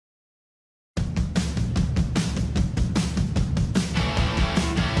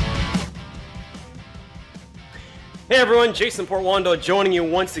Hey everyone, Jason Portuondo joining you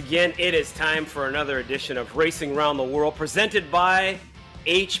once again. It is time for another edition of Racing Around the World, presented by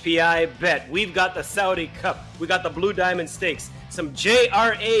HPI Bet. We've got the Saudi Cup, we got the Blue Diamond Stakes, some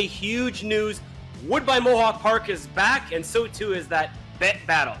JRA huge news. Woodbine Mohawk Park is back, and so too is that bet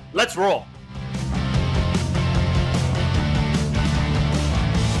battle. Let's roll.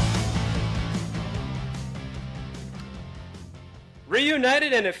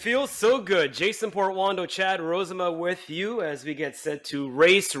 Reunited, and it feels so good. Jason Portuondo, Chad Rozema with you as we get set to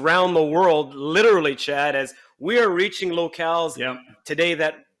race around the world, literally, Chad, as we are reaching locales today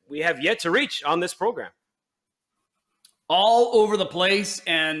that we have yet to reach on this program. All over the place,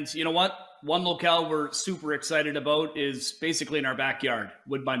 and you know what? One locale we're super excited about is basically in our backyard,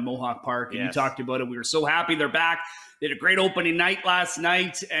 Woodbine Mohawk Park, and you talked about it. We were so happy they're back. They had a great opening night last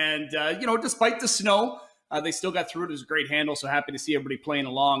night, and despite the snow, they still got through it. It was a great handle, so happy to see everybody playing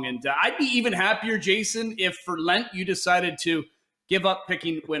along. And I'd be even happier, Jason, if for Lent you decided to give up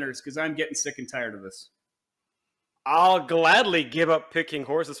picking winners, because I'm getting sick and tired of this. I'll gladly give up picking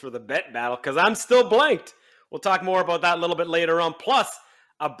horses for the bet battle because I'm still blanked. We'll talk more about that a little bit later on. Plus,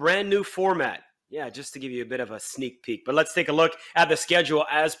 a brand new format. Yeah, just to give you a bit of a sneak peek. But let's take a look at the schedule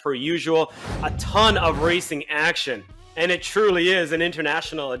as per usual. A ton of racing action. And it truly is an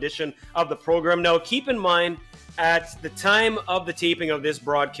international edition of the program. Now, keep in mind, at the time of the taping of this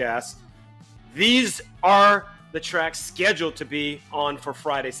broadcast, these are the tracks scheduled to be on for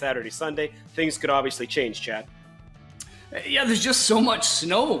Friday, Saturday, Sunday. Things could obviously change, Chad. Yeah, there's just so much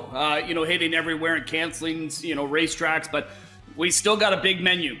snow, hitting everywhere and canceling, racetracks. But we still got a big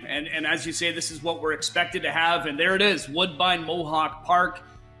menu. And as you say, this is what we're expected to have. And there it is, Woodbine Mohawk Park.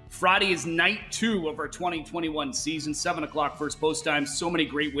 Friday is night 2 of our 2021 season, 7 o'clock first post time. So many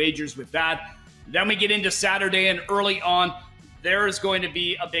great wagers with that. Then we get into Saturday, and early on, there is going to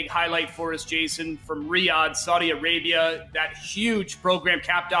be a big highlight for us, Jason, from Riyadh, Saudi Arabia. That huge program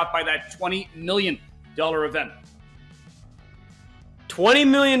capped off by that $20 million event. $20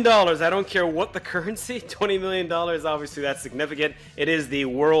 million. I don't care what the currency. $20 million, obviously that's significant. It is the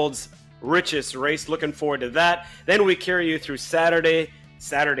world's richest race. Looking forward to that. Then we carry you through Saturday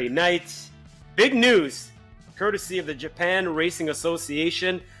night. Big news, courtesy of the Japan Racing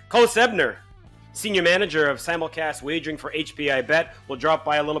Association. Klaus Ebner, Senior Manager of Simulcast Wagering for HPI Bet, will drop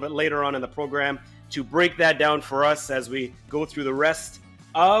by a little bit later on in the program to break that down for us as we go through the rest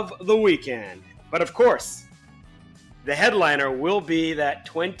of the weekend. But of course, the headliner will be that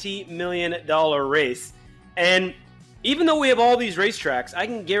 $20 million race. And even though we have all these racetracks, I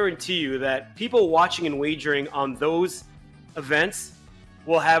can guarantee you that people watching and wagering on those events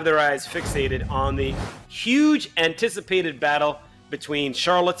will have their eyes fixated on the huge anticipated battle between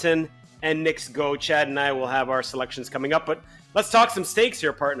Charlatan and Knicks Go. Chad and I will have our selections coming up, but let's talk some stakes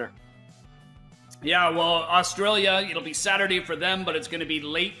here, partner. Yeah, well, Australia, it'll be Saturday for them, but it's going to be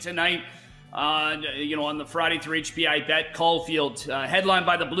late tonight. On the Friday through HPI Bet. Caulfield, headlined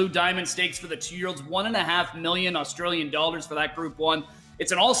by the Blue Diamond Stakes for the 2-year-olds, $1.5 million Australian dollars for that Group 1.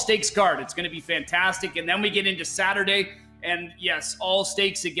 It's an all-stakes card. It's going to be fantastic. And then we get into Saturday, and yes, all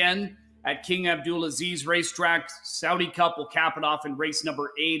stakes again at King Abdulaziz Racetrack. Saudi Cup will cap it off in race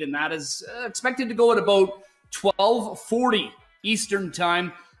number 8, and that is expected to go at about 12:40 Eastern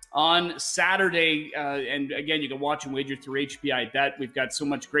Time on Saturday. And again, you can watch and wager through HPI Bet. We've got so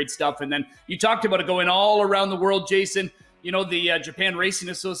much great stuff. And then you talked about it going all around the world, Jason. You know, the Japan Racing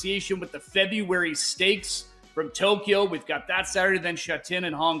Association with the February stakes from Tokyo. We've got that Saturday, then Shenzhen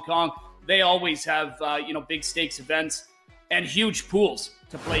in Hong Kong. They always have, big stakes events and huge pools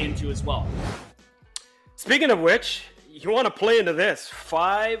to play into as well. Speaking of which, you want to play into this.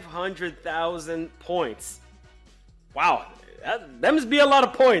 500,000 points. Wow. That must be a lot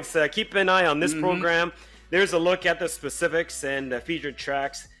of points. Keep an eye on this program. There's a look at the specifics and featured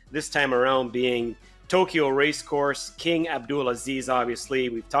tracks this time around being Tokyo Racecourse, King Abdulaziz, obviously.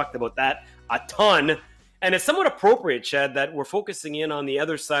 We've talked about that a ton. And it's somewhat appropriate, Chad, that we're focusing in on the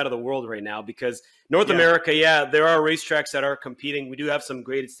other side of the world right now because North America, there are racetracks that are competing. We do have some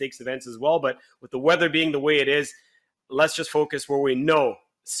graded stakes events as well, but with the weather being the way it is, let's just focus where we know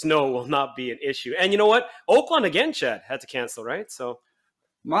snow will not be an issue. And you know what? Oakland again, Chad, had to cancel, right? So,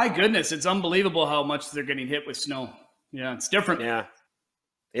 my goodness, it's unbelievable how much they're getting hit with snow. Yeah, it's different. Yeah,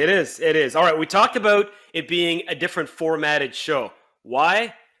 it is. It is. All right, we talked about it being a different formatted show.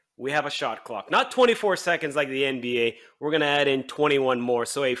 Why? We have a shot clock. Not 24 seconds like the NBA. We're going to add in 21 more.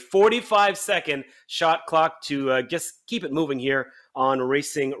 So a 45-second shot clock to just keep it moving here on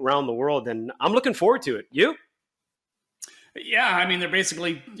Racing Around the World. And I'm looking forward to it. You? Yeah, I mean, they're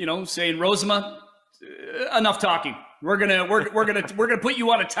basically, saying, Rozema, enough talking. We're gonna put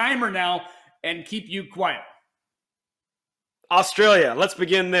you on a timer now and keep you quiet. Australia, let's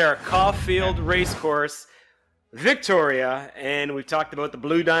begin there. Caulfield Racecourse, Victoria, and we've talked about the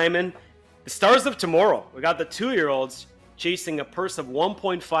Blue Diamond. The stars of tomorrow. We got the 2-year-olds chasing a purse of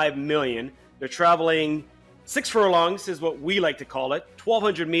 $1.5 million. They're traveling 6 furlongs is what we like to call it.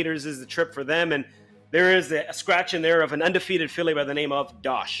 1,200 meters is the trip for them, and there is a scratch in there of an undefeated filly by the name of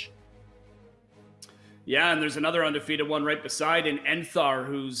Dosh. Yeah, and there's another undefeated one right beside in Enthar,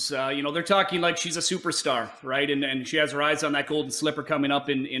 who's, they're talking like she's a superstar, right? And she has her eyes on that golden slipper coming up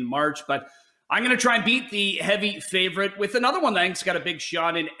in March. But I'm going to try and beat the heavy favorite with another one that I think's got a big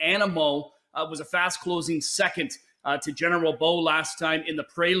shot in Animo. Was a fast-closing second to General Bow last time in the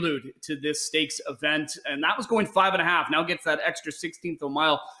prelude to this stakes event. And that was going 5.5. Now gets that extra 16th of a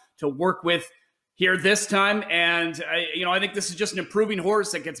mile to work with here this time. And, I think this is just an improving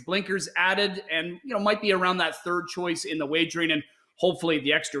horse that gets blinkers added and, might be around that third choice in the wagering. And hopefully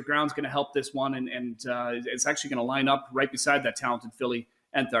the extra ground's going to help this one. And it's actually going to line up right beside that talented filly,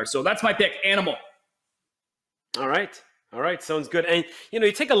 Enthar. So that's my pick, Animal. All right. Sounds good. And,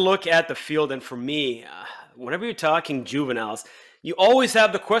 you take a look at the field, and for me, whenever you're talking juveniles, you always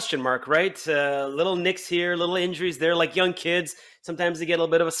have the question mark, right? Little nicks here, little injuries there, like young kids. Sometimes they get a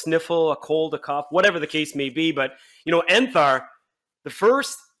little bit of a sniffle, a cold, a cough, whatever the case may be. But, Enthar, the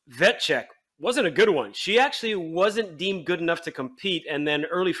first vet check wasn't a good one. She actually wasn't deemed good enough to compete. And then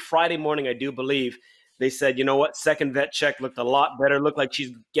early Friday morning, I do believe, they said, you know what, second vet check looked a lot better, looked like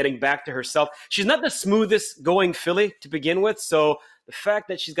she's getting back to herself. She's not the smoothest going filly to begin with, so the fact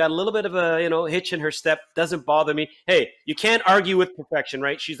that she's got a little bit of a, hitch in her step doesn't bother me. Hey, you can't argue with perfection,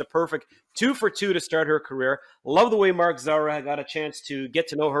 right? She's a perfect 2 for 2 to start her career. Love the way Mark Zara got a chance to get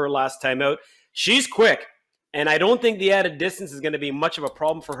to know her last time out. She's quick, and I don't think the added distance is going to be much of a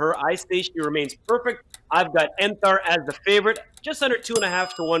problem for her. I say she remains perfect. I've got Enthar as the favorite, just under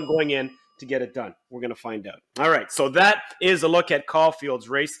 2.5 to 1 going in to get it done. We're going to find out. All right, so that is a look at Caulfield's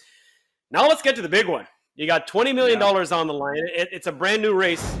race. Now let's get to the big one. You got $20 million on the line. It's a brand new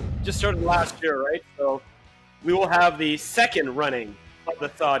race, just started last year, right? So we will have the second running of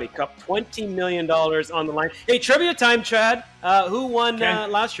the Saudi Cup. $20 million on the line. Hey, trivia time, Chad. Who won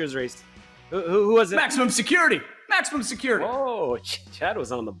last year's race? Who was it? Maximum Security. Maximum Security. Oh, Chad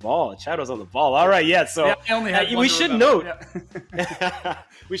was on the ball. All right, yeah. So yeah, I only had we should note. Yeah.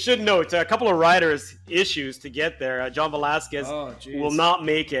 We should note a couple of riders' issues to get there. John Velasquez will not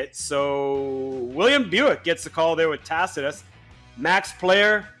make it. So William Buick gets the call there with Tacitus. Max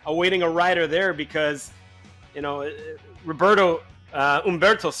Player awaiting a rider there because, Umberto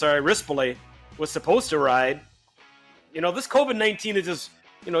Rispoli was supposed to ride. This COVID-19 is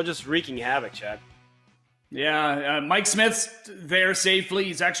just wreaking havoc, Chad. Yeah, Mike Smith's there safely.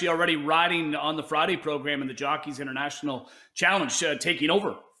 He's actually already riding on the Friday program in the Jockeys International Challenge, taking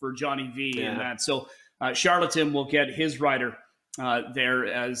over for Johnny V in that. So Charlatan will get his rider there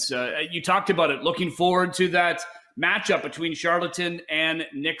as you talked about it. Looking forward to that matchup between Charlatan and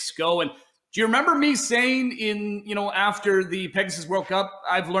Nick Sko. And do you remember me saying after the Pegasus World Cup,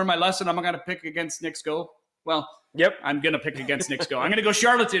 I've learned my lesson. I'm going to pick against Nick Sko? Well, yep, I'm going to pick against Nick Sko. I'm going to go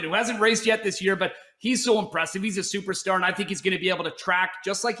Charlatan, who hasn't raced yet this year, but he's so impressive. He's a superstar, and I think he's going to be able to track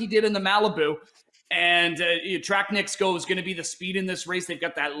just like he did in the Malibu. And track Nick Sko is going to be the speed in this race. They've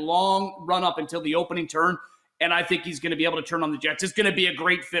got that long run up until the opening turn, and I think he's going to be able to turn on the jets. It's going to be a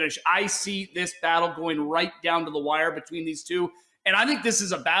great finish. I see this battle going right down to the wire between these two, and I think this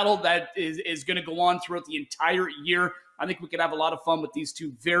is a battle that is going to go on throughout the entire year. I think we could have a lot of fun with these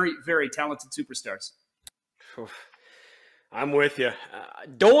two very, very talented superstars. I'm with you.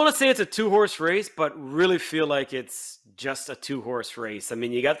 Don't want to say it's a 2-horse race, but really feel like it's just a 2-horse race. I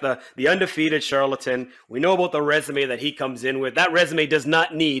mean, you got the undefeated Charlatan. We know about the resume that he comes in with. That resume does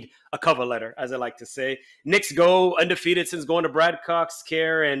not need a cover letter, as I like to say. Nick Sko, undefeated since going to Brad Cox's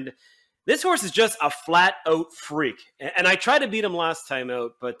care, and this horse is just a flat-out freak. And I tried to beat him last time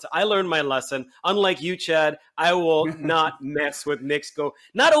out, but I learned my lesson. Unlike you, Chad, I will not mess with Nick Sko.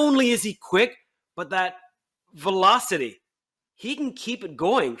 Not only is he quick, but that velocity. He can keep it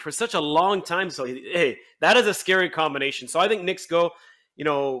going for such a long time. So, hey, that is a scary combination. So I think Nick Sko,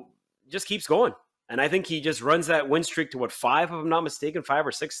 just keeps going. And I think he just runs that win streak to 5, if I'm not mistaken, 5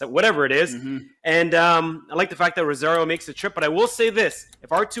 or 6, whatever it is. Mm-hmm. And I like the fact that Rosario makes the trip. But I will say this.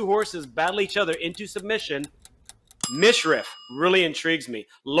 If our two horses battle each other into submission, Mishriff really intrigues me.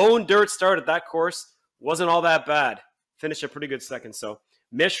 Lone dirt start at that course wasn't all that bad. Finished a pretty good second. So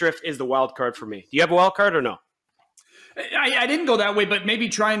Mishriff is the wild card for me. Do you have a wild card or no? I didn't go that way, but maybe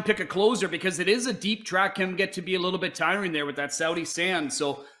try and pick a closer because it is a deep track. Can get to be a little bit tiring there with that Saudi sand.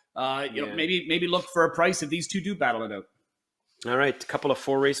 So, maybe look for a price if these two do battle it out. All right, a couple of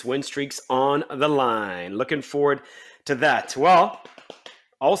 4-race win streaks on the line. Looking forward to that. Well,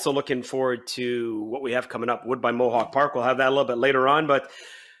 also looking forward to what we have coming up. Woodbine Mohawk Park. We'll have that a little bit later on. But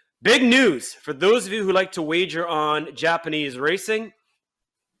big news for those of you who like to wager on Japanese racing.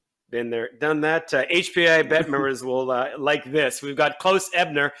 Been there, done that. HPI bet members will like this. We've got Klaus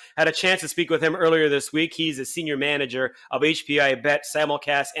Ebner. Had a chance to speak with him earlier this week. He's a senior manager of HPI bet,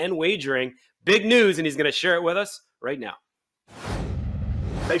 simulcast, and wagering. Big news, and he's going to share it with us right now.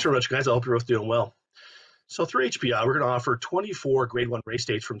 Thanks very much, guys. I hope you're both doing well. So through HPI, we're going to offer 24 Grade 1 race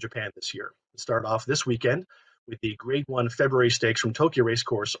dates from Japan this year. We'll start off this weekend with the Grade 1 February Stakes from Tokyo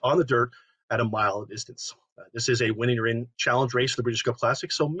Racecourse on the dirt at a mile distance. This is a winning or in challenge race for the British Cup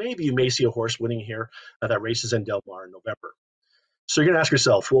Classic, so maybe you may see a horse winning here. That race is in Del Mar in November. So you're going to ask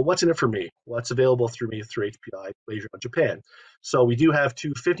yourself, well, what's in it for me? Well, it's available through me through HPI Wager on Japan. So we do have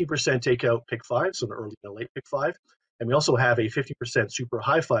two 50% takeout pick fives, so an early and a late pick five, and we also have a 50% super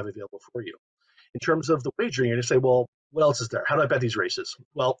high five available for you. In terms of the wagering, you're going to say, well, what else is there? How do I bet these races?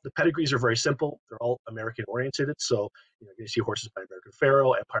 Well, the pedigrees are very simple. They're all American oriented. So you're going to see horses by American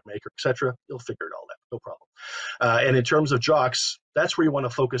Pharoah, Empire Maker, etc. You'll figure it all out. No problem. And in terms of jocks, that's where you want to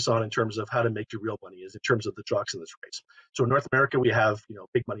focus on in terms of how to make your real money is in terms of the jocks in this race. So in North America, we have,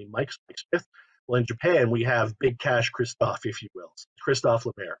 big money Mike Smith. Well, in Japan, we have big cash Christophe, if you will. Christophe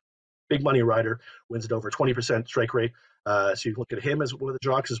Lemaire. Big money rider, wins at over 20% strike rate. So you look at him as one of the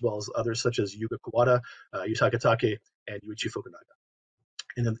jocks, as well as others such as Yuga Kawada, Yutaka Take, and Yuichi Fukunaga.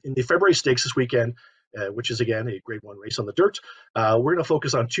 And then in the February Stakes this weekend, which is, again, a Grade 1 race on the dirt, we're going to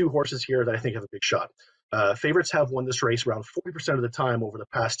focus on two horses here that I think have a big shot. Favorites have won this race around 40% of the time over the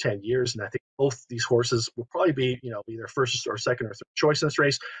past 10 years, and I think both these horses will probably be, either first or second or third choice in this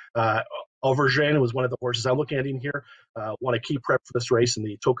race. Alvergen was one of the horses I'm looking at in here. Want a key prep for this race in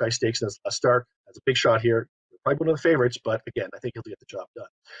the Tokai Stakes in his last start. That's a big shot here. Probably one of the favorites, but again, I think he'll get the job done.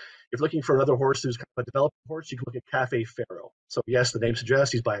 If you're looking for another horse who's kind of a developing horse, you can look at Cafe Pharaoh. So yes, the name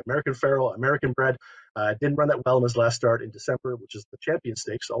suggests he's by American Pharaoh, American bred. Didn't run that well in his last start in December, which is the Champion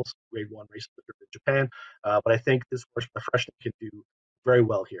Stakes, also Grade 1 race in Japan. But I think this horse by Freshman can do very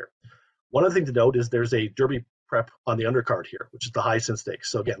well here. One other thing to note is there's a Derby prep on the undercard here, which is the Hyacinth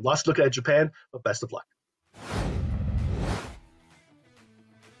Stakes. So again, lots to look at Japan, but best of luck.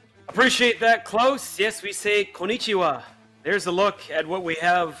 Appreciate that, Klaus. Yes, we say konnichiwa. There's a look at what we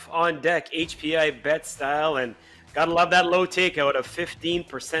have on deck, HPI bet style, and gotta love that low takeout of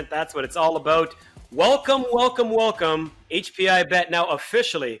 15%. That's what it's all about. Welcome, welcome, welcome. HPI bet now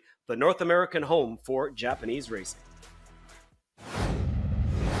officially the North American home for Japanese racing.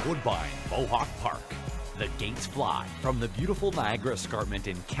 Woodbine Mohawk Park. The gates fly from the beautiful Niagara Escarpment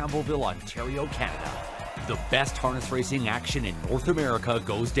in Campbellville, Ontario, Canada. The best harness racing action in North America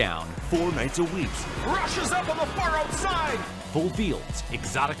goes down 4 nights a week. Rushes up on the far outside. Full fields,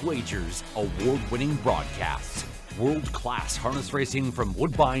 exotic wagers, award-winning broadcasts. World-class harness racing from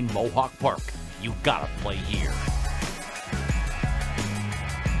Woodbine Mohawk Park. You gotta play here.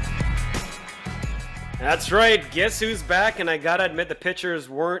 That's right. Guess who's back? And I gotta admit the pictures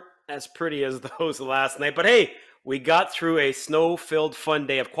weren't as pretty as those last night. But hey, we got through a snow-filled fun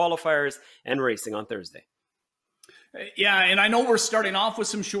day of qualifiers and racing on Thursday. Yeah, and I know we're starting off with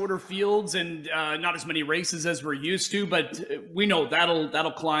some shorter fields and not as many races as we're used to, but we know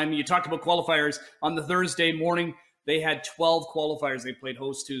that'll climb. You talked about qualifiers on the Thursday morning. They had 12 qualifiers they played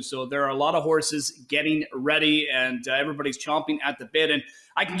host to, so there are a lot of horses getting ready, and everybody's chomping at the bit. And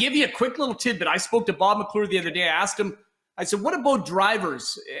I can give you a quick little tidbit. I spoke to Bob McClure the other day. I asked him, I said, what about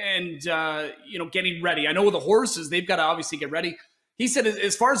drivers and, getting ready? I know the horses, they've got to obviously get ready. He said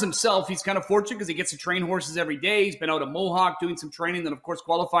as far as himself, he's kind of fortunate because he gets to train horses every day. He's been out at Mohawk doing some training, then, of course,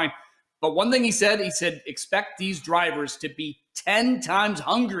 qualifying. But one thing he said, expect these drivers to be 10 times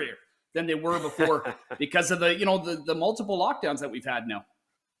hungrier than they were before because of the multiple lockdowns that we've had now.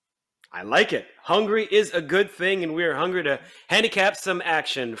 I like it. Hungry is a good thing, and we are hungry to handicap some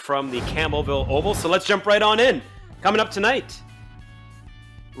action from the Campbellville Oval. So let's jump right on in. Coming up tonight,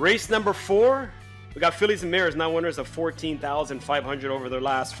 race number 4. We got fillies and mares now winners of $14,500 over their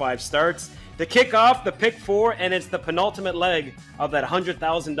last 5 starts. To kick off the pick 4, and it's the penultimate leg of that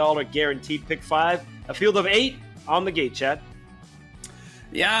 $100,000 guaranteed pick 5. A field of 8 on the gate, Chad.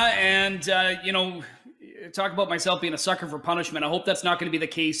 Yeah, and, talk about myself being a sucker for punishment. I hope that's not going to be the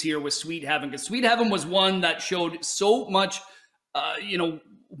case here with Sweet Heaven, because Sweet Heaven was one that showed so much,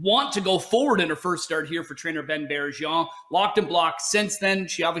 want to go forward in her first start here for trainer Ben Bergeon. Locked and blocked. Since then,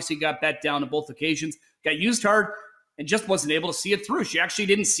 she obviously got bet down on both occasions, got used hard, and just wasn't able to see it through. She actually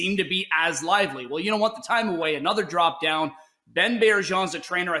didn't seem to be as lively. Well, you know what? The time away, another drop down. Ben Bergeon's a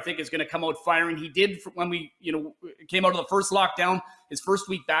trainer, I think, is going to come out firing. He did when we, came out of the first lockdown. His first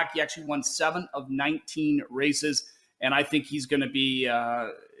week back, he actually won 7 of 19 races. and I think he's going to be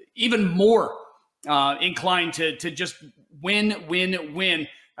even more inclined to just win.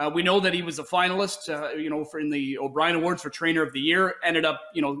 We know that he was a finalist, in the O'Brien Awards for Trainer of the Year. Ended up,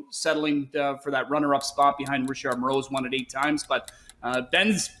 settling for that runner-up spot behind Richard Moreau's, won it 8 times. But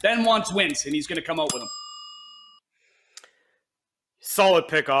Ben wants wins, and he's going to come out with them. Solid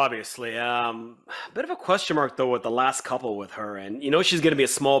pick, obviously. Bit of a question mark, though, with the last couple with her. And, she's going to be a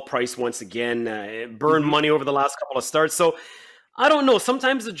small price once again. Burned money over the last couple of starts. So, I don't know.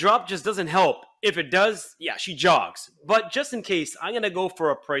 Sometimes the drop just doesn't help. If it does, yeah, she jogs. But just in case, I'm going to go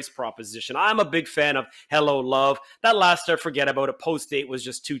for a price proposition. I'm a big fan of Hello Love. That last start, forget about it. Post-8 was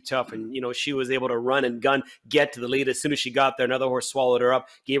just too tough. And, she was able to run and gun, get to the lead. As soon as she got there, another horse swallowed her up,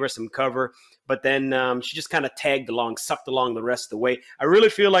 gave her some cover. But then she just kind of tagged along, sucked along the rest of the way. I really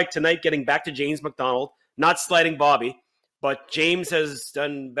feel like tonight, getting back to James McDonald, not sliding Bobby, but James has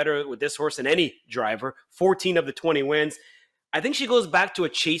done better with this horse than any driver. 14 of the 20 wins. I think she goes back to a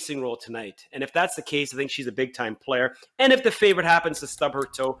chasing role tonight. And if that's the case, I think she's a big-time player. And if the favorite happens to stub her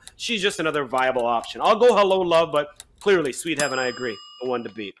toe, she's just another viable option. I'll go Hello Love, but clearly, Sweet Heaven, I agree, the one to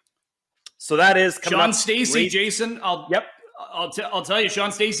beat. So that is coming Sean up. Stacey, Jason. I'll tell you,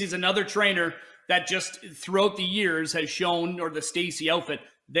 Sean Stacey's another trainer that just throughout the years has shown, or the Stacey outfit,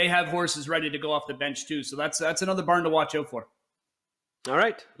 they have horses ready to go off the bench too. So that's another barn to watch out for. All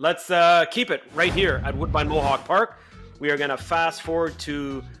right, let's keep it right here at Woodbine Mohawk Park. We are going to fast forward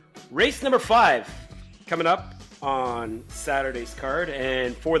to race number 5 coming up on Saturday's card.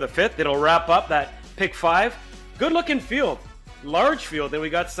 And for the 5th, it'll wrap up that pick 5. Good-looking field, large field. Then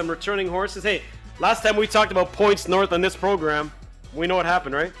we got some returning horses. Hey, last time we talked about Points North on this program, we know what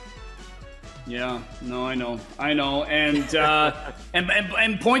happened, right? Yeah, no, I know. And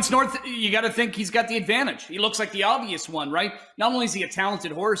and Points North, you got to think he's got the advantage. He looks like the obvious one, right? Not only is he a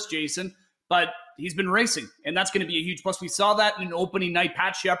talented horse, Jason, but he's been racing, and that's going to be a huge plus. We saw that in opening night.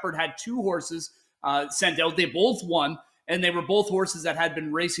 Pat Shepard had 2 horses sent out. They both won, and they were both horses that had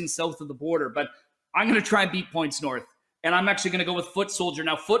been racing south of the border. But I'm going to try and beat Points North, and I'm actually going to go with Foot Soldier.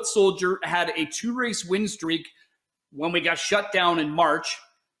 Now, Foot Soldier had a 2-race win streak when we got shut down in March.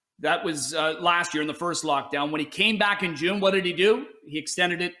 That was last year in the first lockdown. When he came back in June, what did he do? He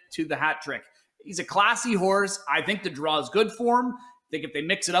extended it to the hat trick. He's a classy horse. I think the draw is good for him. I think if they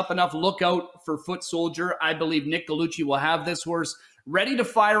mix it up enough, look out for Foot Soldier. I believe Nick Gallucci will have this horse ready to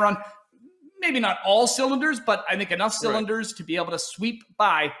fire on maybe not all cylinders, but I think enough cylinders to be able to sweep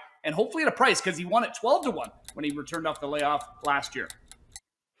by, and hopefully at a price, because he won at 12-1 when he returned off the layoff last year.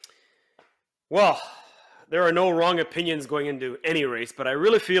 Well, there are no wrong opinions going into any race, but I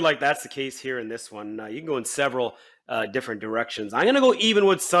really feel like that's the case here in this one. You can go in several different directions. I'm going to go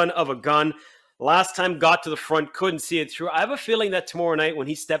Evenwood, Son of a Gun. Last time got to the front, couldn't see it through. I have a feeling that tomorrow night when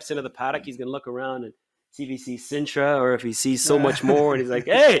he steps into the paddock, he's going to look around and see if he sees Sintra or if he sees so much more. And he's like,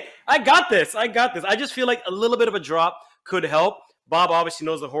 hey, I got this. I just feel like a little bit of a drop could help. Bob obviously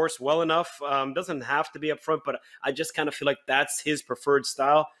knows the horse well enough. Doesn't have to be up front, but I just kind of feel like that's his preferred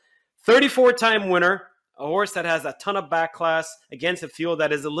style. 34-time winner. A horse that has a ton of back class against a field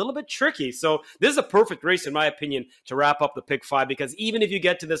that is a little bit tricky. So this is a perfect race, in my opinion, to wrap up the pick 5, because even if you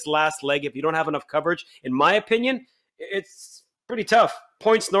get to this last leg, if you don't have enough coverage, in my opinion, it's pretty tough.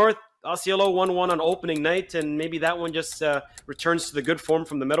 Points North, Osceola 1-1 on opening night, and maybe that one just returns to the good form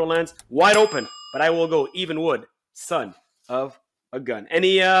from the Meadowlands. Wide open, but I will go Evenwood, Son of a Gun.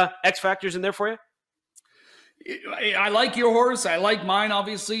 Any X factors in there for you? I like your horse. I like mine,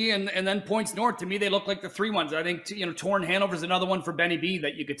 obviously, and then Points North. To me, they look like the 3 ones. I think Torn Hanover is another one for Benny B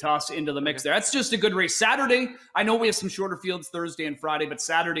that you could toss into the mix there. That's just a good race. Saturday, I know we have some shorter fields Thursday and Friday, but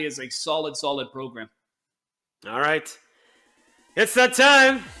Saturday is a solid program. All right, it's that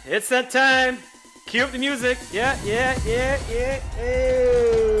time. It's that time. Cue up the music. Yeah.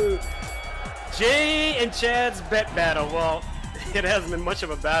 Ooh. Jay and Chad's bet battle. Well, it hasn't been much of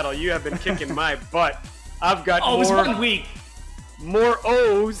a battle. You have been kicking my butt. I've got it was 1 week. More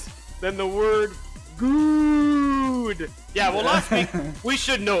O's than the word good. Yeah, well, last week, we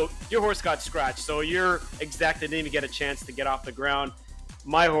should note, your horse got scratched, so your exact didn't even get a chance to get off the ground.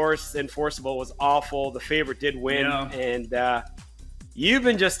 My horse, Enforceable, was awful. The favorite did win, and you've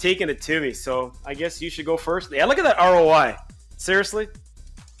been just taking it to me, so I guess you should go first. Yeah, look at that ROI. Seriously?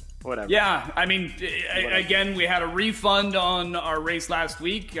 Whatever. Yeah, I mean, again, we had a refund on our race last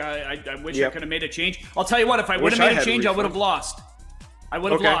week. I wish I could have made a change. I'll tell you what, if I would have made a change, I would have lost. I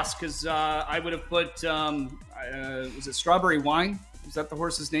would have lost because I would have put, was it Strawberry Wine? Is that the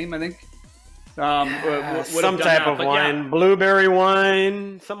horse's name, I think? Some type of wine. Blueberry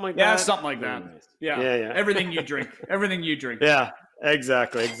wine, something like that. Yeah, something like that. Yeah. Everything you drink. Everything you drink. Yeah.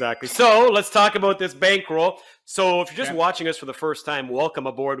 Exactly. So let's talk about this bankroll. So if you're just watching us for the first time, welcome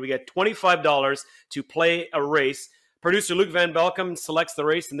aboard. We get $25 to play a race. Producer Luke Van Belkom selects the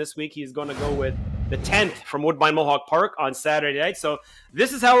race, and this week he's going to go with the 10th from Woodbine Mohawk Park on Saturday night. So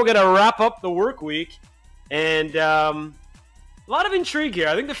this is how we're going to wrap up the work week. And a lot of intrigue here.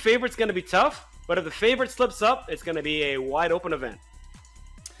 I think the favorite's going to be tough, but if the favorite slips up, it's going to be a wide open event.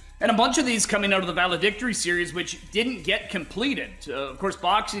 And a bunch of these coming out of the valedictory series, which didn't get completed. Of course,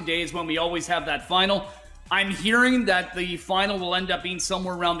 Boxing Day is when we always have that final. I'm hearing that the final will end up being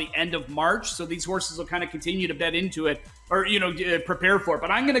somewhere around the end of March, so these horses will kind of continue to bet into it, or, prepare for it. But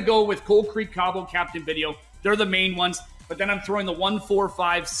I'm going to go with Cold Creek, Cabo, Captain Video. They're the main ones. But then I'm throwing the 1, 4,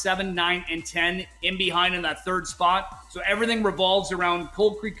 5, 7, 9, and 10 in behind in that third spot. So everything revolves around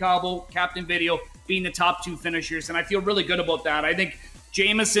Cold Creek, Cabo, Captain Video being the top 2 finishers, and I feel really good about that. I think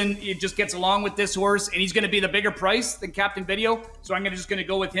Jameson, it just gets along with this horse, and he's going to be the bigger price than Captain Video, so I'm just going to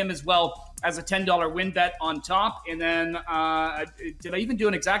go with him as well as a $10 win bet on top. And then, did I even do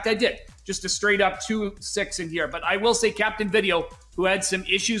an exact? I did. Just a straight up 2-6 in here. But I will say Captain Video, who had some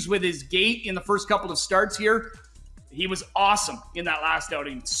issues with his gait in the first couple of starts here, he was awesome in that last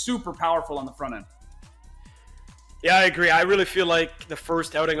outing. Super powerful on the front end. Yeah, I agree. I really feel like the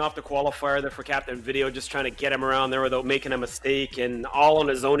first outing off the qualifier there for Captain Video, just trying to get him around there without making a mistake, and all on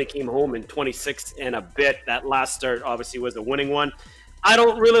his own, he came home in 26 and a bit. That last start obviously was a winning one. I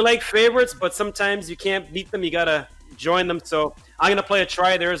don't really like favorites, but sometimes you can't beat them. You got to join them. So I'm going to play a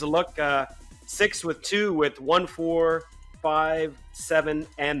try. There's a look. 6 with 2 with 1, 4, 5, 7,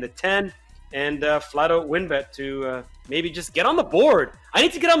 and the 10. And flat out win bet to maybe just get on the board. I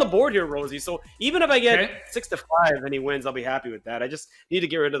need to get on the board here, Rosie. So even if I get 6 to 5 and he wins, I'll be happy with that. I just need to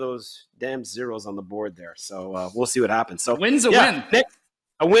get rid of those damn zeros on the board there. So we'll see what happens. So win's a win.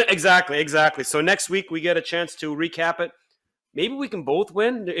 A win, exactly. So next week we get a chance to recap it. Maybe we can both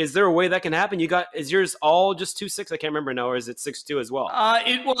win. Is there a way that can happen? Is yours all just 2-6? I can't remember now, or is it 6-2 as well?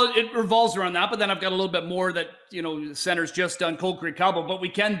 It revolves around that, but then I've got a little bit more that center's just on Cold Creek Cabo, but we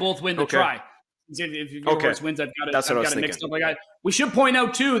can both win the try. If your horse wins, I've got it mixed up. We should point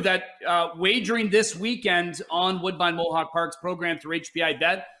out too that wagering this weekend on Woodbine Mohawk Park's program through HPI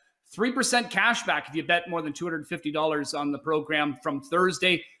Bet, 3% cash back if you bet more than $250 on the program from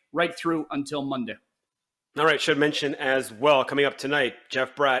Thursday right through until Monday. All right, should mention as well, coming up tonight,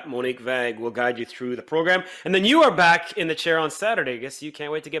 Jeff Bratt, Monique Vag will guide you through the program. And then you are back in the chair on Saturday. I guess you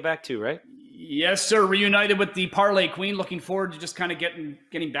can't wait to get back too, right? Yes, sir. Reunited with the Parlay Queen. Looking forward to just kind of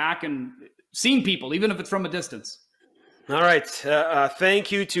getting back and seeing people, even if it's from a distance. All right.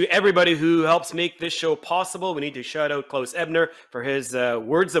 Thank you to everybody who helps make this show possible. We need to shout out Klaus Ebner for his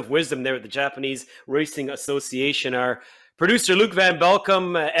words of wisdom there at the Japanese Racing Association. Our producer, Luke Van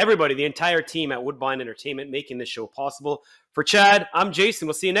Belkom, everybody, the entire team at Woodbine Entertainment making this show possible. For Chad, I'm Jason.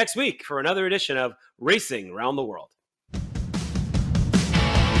 We'll see you next week for another edition of Racing Around the World.